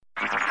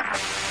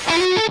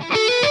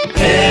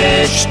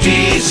HD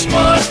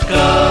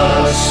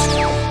Smartcast.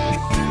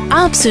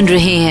 आप सुन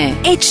रहे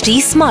हैं HD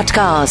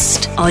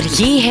Smartcast और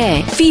ये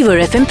है Fever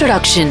FM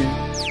production.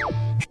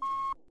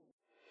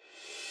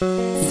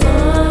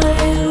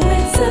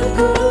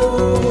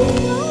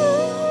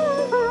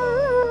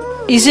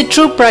 Is it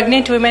true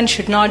pregnant women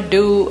should not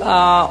do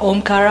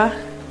Omkara?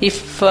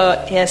 If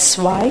yes,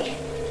 why?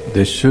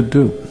 They should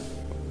do.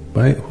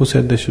 Why? Who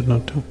said they should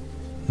not do?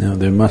 No,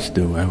 they must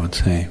do, I would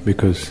say,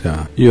 because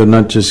you're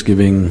not just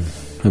giving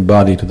a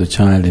body to the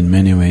child in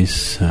many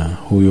ways.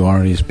 Who you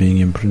are is being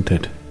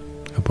imprinted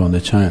upon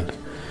the child.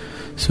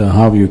 So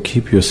how you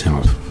keep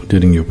yourself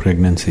during your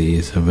pregnancy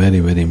is a very,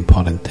 very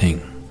important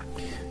thing.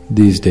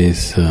 These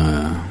days,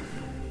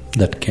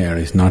 that care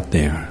is not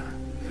there.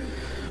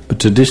 But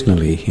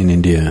traditionally in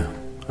India,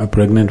 a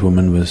pregnant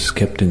woman was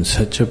kept in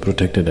such a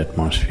protected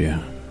atmosphere,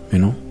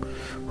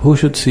 Who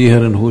should see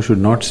her and who should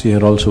not see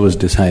her also was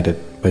decided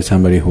by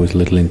somebody who is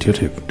little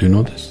intuitive. Do you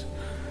know this?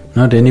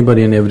 Not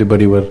anybody and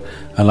everybody were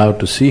allowed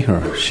to see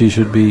her. She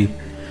should be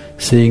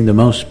seeing the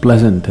most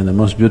pleasant and the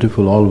most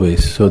beautiful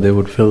always. So they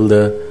would fill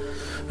the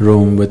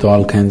room with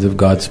all kinds of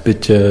God's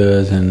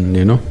pictures and,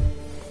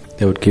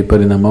 they would keep her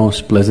in the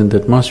most pleasant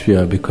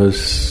atmosphere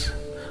because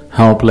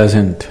how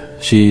pleasant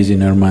she is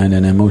in her mind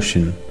and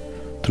emotion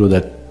through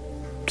that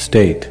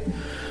state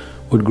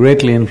would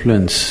greatly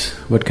influence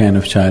what kind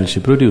of child she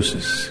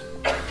produces.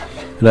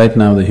 Right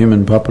now the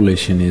human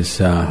population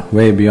is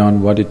way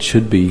beyond what it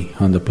should be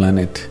on the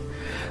planet.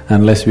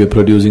 Unless we are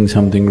producing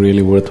something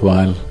really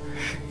worthwhile,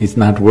 it's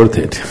not worth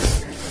it.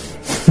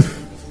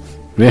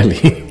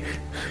 Really.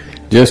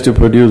 Just to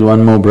produce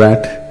one more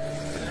brat,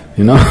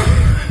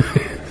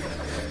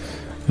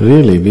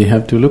 Really, we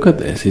have to look at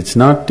this. It's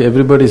not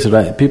everybody's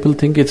right. People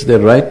think it's their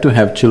right to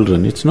have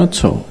children. It's not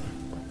so.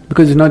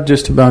 Because it's not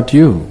just about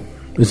you,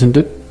 isn't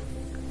it?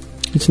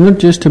 It's not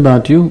just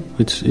about you,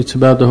 it's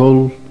about the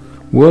whole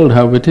world,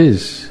 how it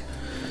is.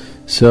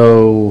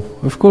 So,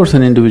 of course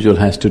an individual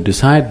has to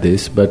decide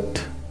this,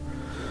 but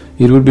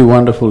it would be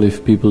wonderful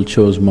if people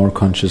chose more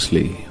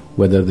consciously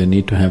whether they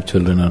need to have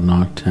children or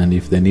not, and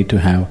if they need to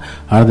have,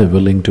 are they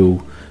willing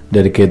to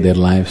dedicate their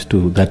lives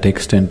to that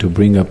extent to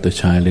bring up the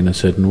child in a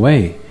certain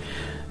way.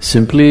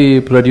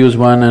 Simply produce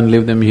one and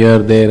leave them here,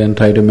 there and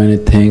try to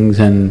manage things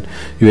and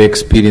you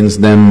experience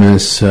them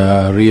as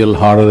real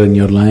horror in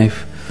your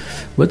life.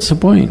 What's the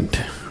point,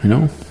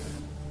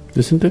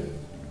 Isn't it?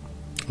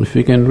 If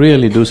we can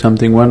really do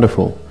something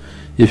wonderful,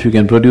 if you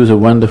can produce a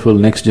wonderful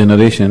next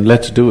generation,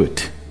 let's do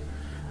it.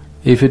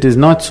 If it is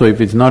not so,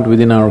 if it's not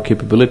within our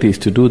capabilities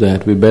to do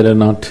that, we better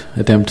not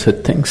attempt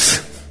such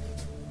things.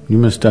 You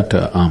must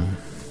utter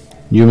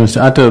You must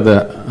utter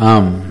the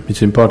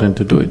It's important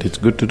to do it, it's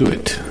good to do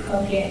it.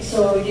 Okay,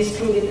 so it is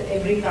true with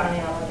every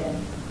pranayama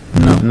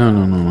then?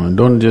 No.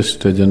 Don't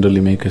just generally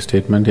make a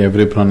statement,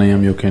 every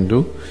pranayam you can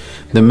do.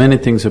 There are many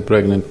things a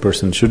pregnant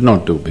person should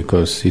not do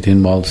because it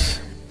involves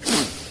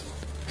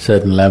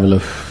certain level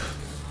of…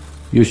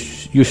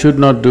 You should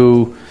not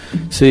do…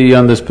 See,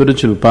 on the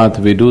spiritual path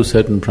we do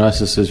certain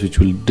processes which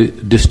will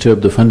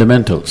disturb the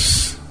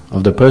fundamentals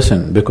of the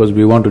person because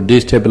we want to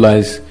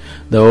destabilize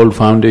the old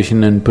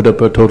foundation and put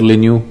up a totally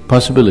new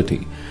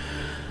possibility.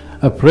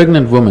 A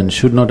pregnant woman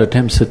should not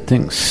attempt such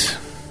things.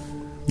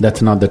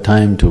 That's not the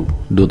time to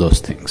do those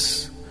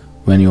things.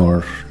 When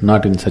you're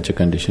not in such a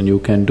condition, you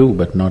can do,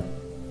 but not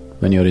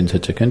when you're in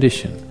such a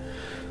condition.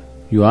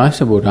 You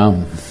asked about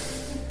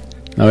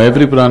Now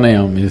every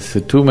pranayam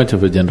is too much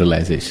of a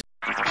generalization.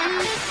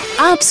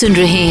 आप सुन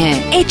रहे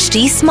हैं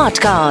HD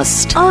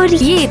Smartcast और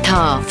ये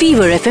था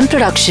Fever FM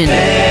production.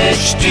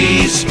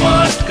 HD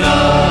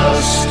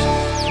Smartcast.